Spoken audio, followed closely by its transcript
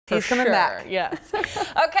He's coming back. Yes.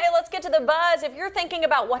 Okay, let's get to the buzz. If you're thinking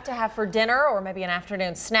about what to have for dinner or maybe an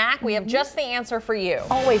afternoon snack, we have just the answer for you.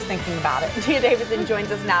 Always thinking about it. Tia Davidson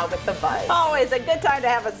joins us now with the buzz. Always a good time to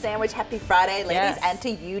have a sandwich. Happy Friday, ladies, Yes. and to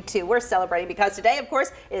you too. We're celebrating because today, of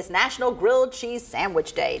course, is National Grilled Cheese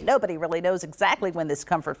Sandwich Day. Nobody really knows exactly when this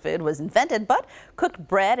comfort food was invented, but cooked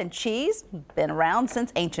bread and cheese have been around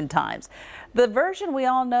since ancient times. The version we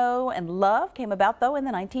all know and love came about, though, in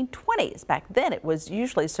the 1920s. Back then, it was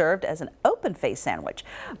usually served as an open-faced sandwich.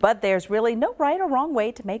 But there's really no right or wrong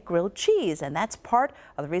way to make grilled cheese, and that's part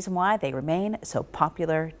of the reason why they remain so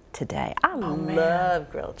popular today. I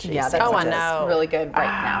love grilled cheese. Yeah, that's I know. really good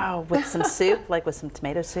right now. With some soup, like with some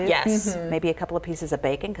tomato soup. Yes. Maybe a couple of pieces of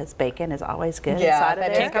bacon, because bacon is always good Yeah, inside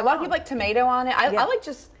of there. a lot of people like tomato on it. I like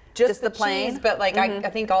just the plain. cheese, but like I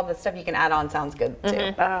think all the stuff you can add on sounds good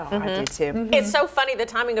too. Oh, I do too. It's so funny, the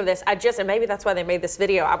timing of this. And maybe that's why they made this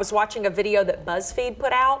video. I was watching a video that BuzzFeed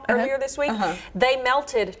put out earlier this week. They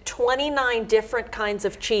melted 29 different kinds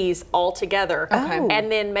of cheese all together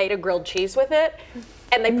and then made a grilled cheese with it.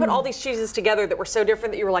 And they put all these cheeses together that were so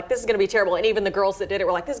different that you were like, this is going to be terrible. And even the girls that did it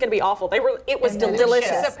were like, this is going to be awful. It was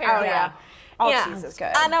delicious. Oh, yeah. All cheese is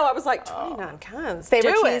good. I know. I was like, 29 kinds.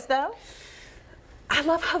 Favorite Do cheese, it. though? I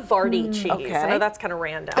love Havarti cheese. Okay. I know that's kind of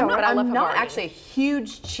random. I'm not actually a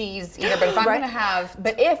huge cheese eater, but if I'm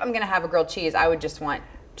gonna have a grilled cheese, I would just want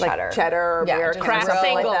cheddar. Like cheddar or American Kraft grill,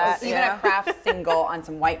 singles. like that. Even a Kraft single on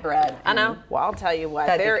some white bread. I know. Well, I'll tell you what,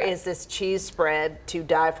 there is this cheese spread to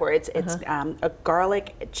die for. It's a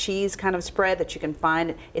garlic cheese kind of spread that you can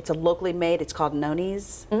find. It's a locally made. It's called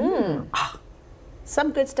Noni's.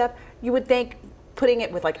 Some good stuff. You would think putting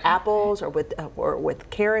it with like apples or with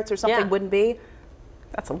carrots or something wouldn't be.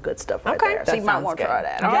 That's some good stuff right there. So you might want to try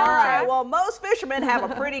that. All right. Well, most fishermen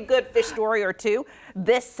have a pretty good fish story or two.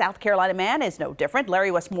 This South Carolina man is no different.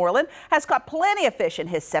 Larry Westmoreland has caught plenty of fish in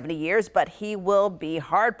his 70 years, but he will be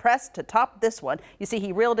hard-pressed to top this one. You see,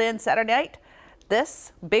 he reeled in Saturday night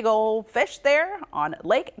this big old fish there on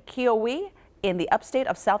Lake Keowee in the upstate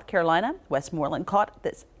of South Carolina. Westmoreland caught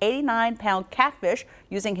this 89-pound catfish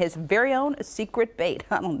using his very own secret bait.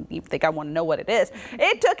 I don't even think I want to know what it is.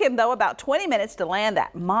 It took him, though, about 20 minutes to land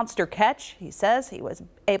that monster catch. He says he was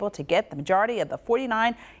able to get the majority of the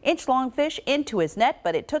 49-inch long fish into his net,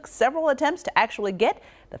 but it took several attempts to actually get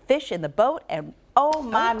the fish in the boat. And oh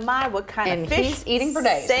my, what kind of fish he's eating for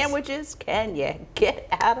days. Sandwiches can you get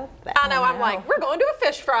out of that? I know. I'm like, we're going to a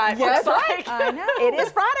fish fry. Yes, right. I know. It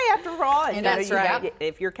is Friday after all. And That's right.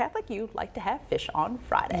 If you're Catholic, you like to have fish on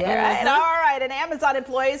Friday. Yes. Right? All right. And Amazon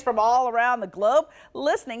employees from all around the globe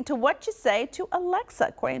listening to what you say to Alexa.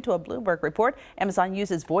 According to a Bloomberg report, Amazon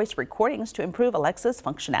uses voice recordings to improve Alexa's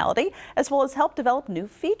functionality as well as help develop new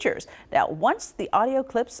features. Now, once the audio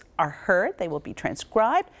clips are heard, they will be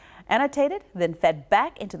transcribed, annotated, then fed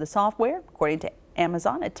back into the software. According to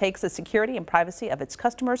Amazon, it takes the security and privacy of its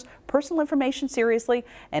customers' personal information seriously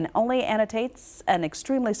and only annotates an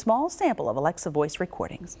extremely small sample of Alexa voice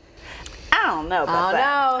recordings. I don't know about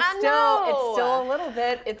that. It's still a little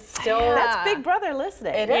bit. It's still That's Big Brother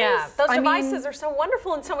listening. It Yeah, is. those devices are so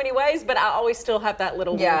wonderful in so many ways, but I always still have that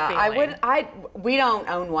little weird feeling. We don't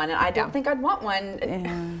own one, and I don't think I'd want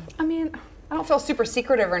one. I mean, I don't feel super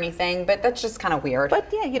secretive or anything, but that's just kind of weird. But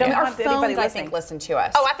yeah, you don't our want anybody phones, I listening. think, listen to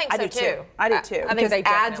us. Oh, I think so do too. I do too. I think Because they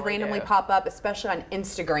ads definitely randomly do. pop up, especially on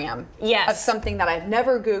Instagram. Yes. Of something that I've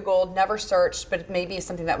never Googled, never searched, but maybe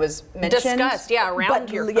something that was mentioned. Discussed, around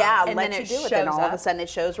But your phone. yeah, And let then you it do it. Then shows all of a up. sudden it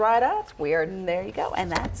shows right up. It's weird. And there you go.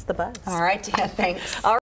 And that's the buzz. All right, Tia, thanks.